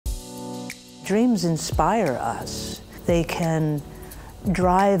Dreams inspire us. They can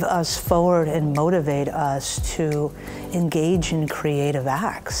drive us forward and motivate us to engage in creative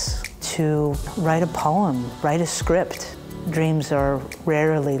acts, to write a poem, write a script. Dreams are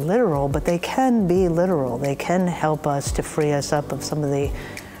rarely literal, but they can be literal. They can help us to free us up of some of the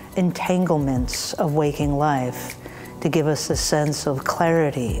entanglements of waking life, to give us a sense of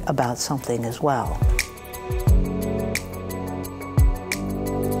clarity about something as well.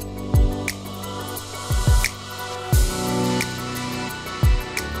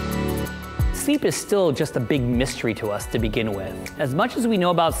 Sleep is still just a big mystery to us to begin with. As much as we know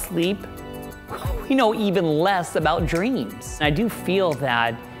about sleep, we know even less about dreams. I do feel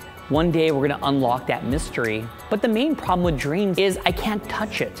that one day we're gonna unlock that mystery, but the main problem with dreams is I can't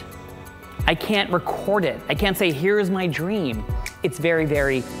touch it. I can't record it. I can't say, here's my dream. It's very,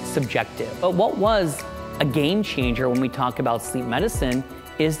 very subjective. But what was a game changer when we talk about sleep medicine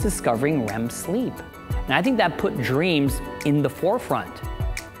is discovering REM sleep. And I think that put dreams in the forefront.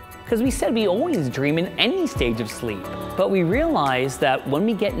 Because we said we always dream in any stage of sleep. But we realized that when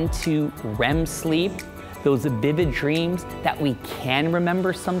we get into REM sleep, those vivid dreams that we can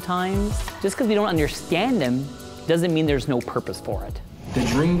remember sometimes, just because we don't understand them doesn't mean there's no purpose for it. The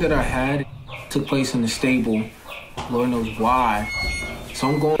dream that I had took place in the stable. Lord knows why. So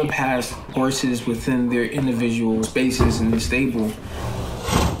I'm going past horses within their individual spaces in the stable.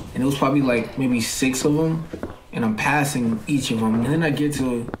 And it was probably like maybe 6 of them. And I'm passing each of them. And then I get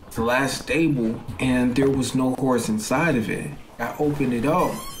to the last stable and there was no horse inside of it. I opened it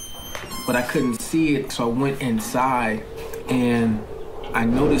up, but I couldn't see it. So I went inside and I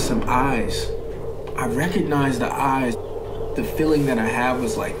noticed some eyes. I recognized the eyes. The feeling that I have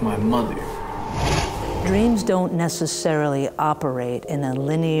was like my mother. Dreams don't necessarily operate in a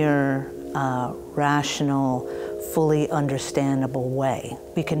linear, rational, fully understandable way.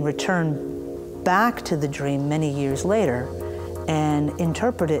 We can return back to the dream many years later and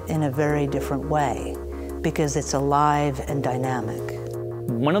interpret it in a very different way because it's alive and dynamic.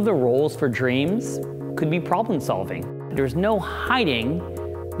 One of the roles for dreams could be problem solving. There's no hiding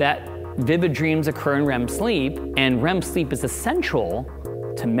that vivid dreams occur in REM sleep, and REM sleep is essential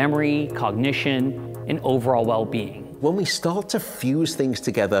to memory, cognition, and overall well-being. When we start to fuse things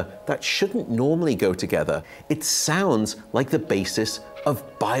together that shouldn't normally go together, it sounds like the basis of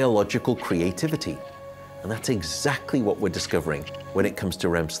biological creativity. And that's exactly what we're discovering when it comes to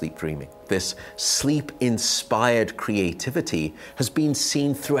REM sleep dreaming. This sleep-inspired creativity has been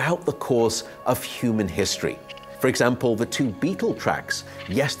seen throughout the course of human history. For example, the 2 Beatle tracks,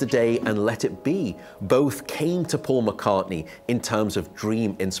 Yesterday and Let It Be, both came to Paul McCartney in terms of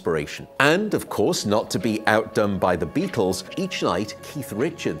dream inspiration. And of course, not to be outdone by the Beatles, each night Keith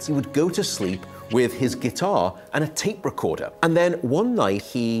Richards would go to sleep with his guitar and a tape recorder. And then one night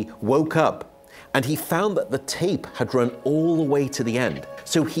he woke up and he found that the tape had run all the way to the end.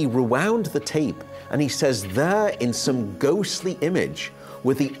 So he rewound the tape and he says there in some ghostly image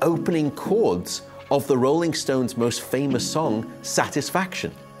were the opening chords of the Rolling Stones' most famous song,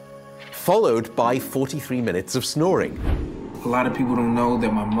 Satisfaction, followed by 43 minutes of snoring. A lot of people don't know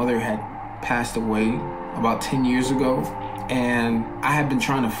that my mother had passed away about 10 years ago, and I had been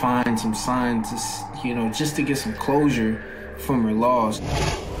trying to find some signs, just to get some closure from her loss.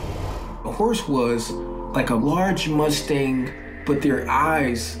 The horse was like a large Mustang, but their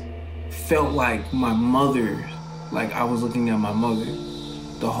eyes felt like my mother, like I was looking at my mother.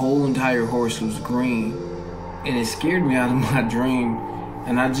 The whole entire horse was green, and it scared me out of my dream.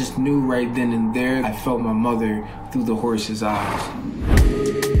 And I just knew right then and there, I felt my mother through the horse's eyes.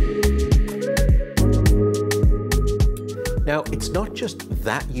 Now, it's not just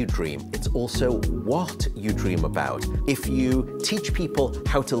that you dream, it's also what you dream about. If you teach people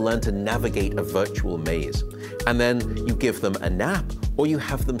how to learn to navigate a virtual maze, and then you give them a nap, or you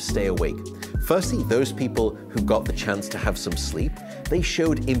have them stay awake. Firstly, those people who got the chance to have some sleep, they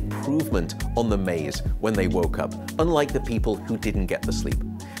showed improvement on the maze when they woke up, unlike the people who didn't get the sleep.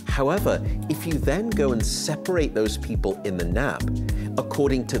 However, if you then go and separate those people in the nap,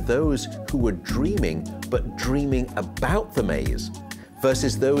 according to those who were dreaming, but dreaming about the maze,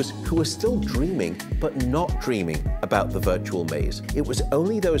 versus those who were still dreaming, but not dreaming about the virtual maze. It was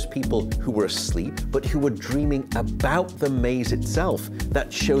only those people who were asleep, but who were dreaming about the maze itself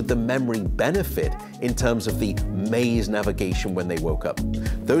that showed the memory benefit in terms of the maze navigation when they woke up.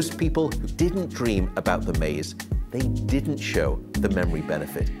 Those people who didn't dream about the maze, they didn't show the memory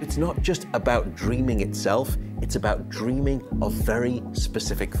benefit. It's not just about dreaming itself, It's about dreaming of very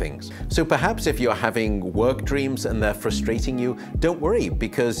specific things. So perhaps if you're having work dreams and they're frustrating you, don't worry,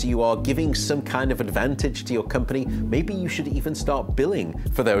 because you are giving some kind of advantage to your company. Maybe you should even start billing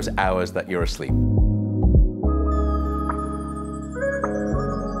for those hours that you're asleep.